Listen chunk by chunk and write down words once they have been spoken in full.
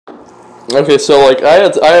Okay, so like I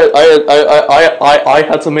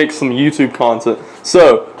had to make some YouTube content.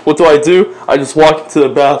 So what do? I just walk into the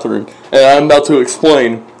bathroom and I'm about to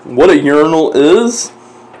explain what a urinal is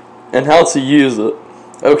and how to use it.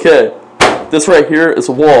 Okay, this right here is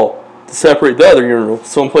a wall to separate the other urinal.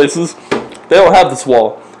 Some places they don't have this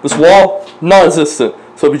wall. This wall non-existent.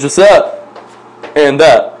 So it'll be just that and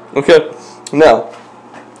that. Okay, now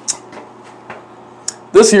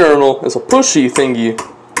this urinal is a pushy thingy.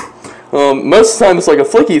 Most of the time it's like a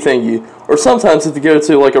flicky thingy, or sometimes if you go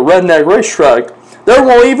to like a redneck racetrack, there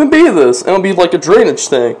won't even be this, and it'll be like a drainage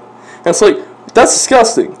thing. And it's like, that's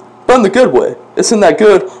disgusting, but in the good way. It's in that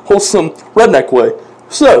good, wholesome redneck way.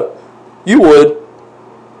 So, you would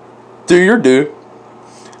do your do,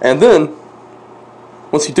 and then,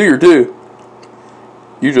 once you do your do,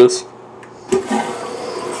 you just,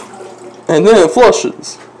 and then it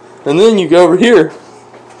flushes. And then you go over here,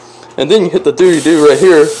 and then you hit the do right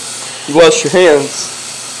here. You wash your hands.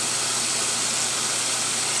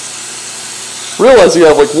 Realize you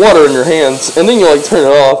have like water in your hands, and then you like turn it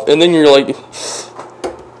off, and then you're like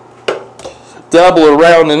dabble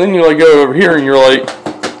around, and then you like go over here and you're like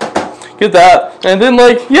get that, and then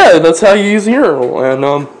like yeah, that's how you use a urinal.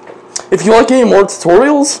 And if you like any more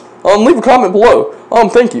tutorials, leave a comment below.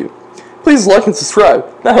 Thank you. Please like and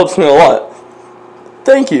subscribe. That helps me a lot.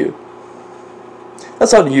 Thank you.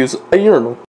 That's how to use a urinal.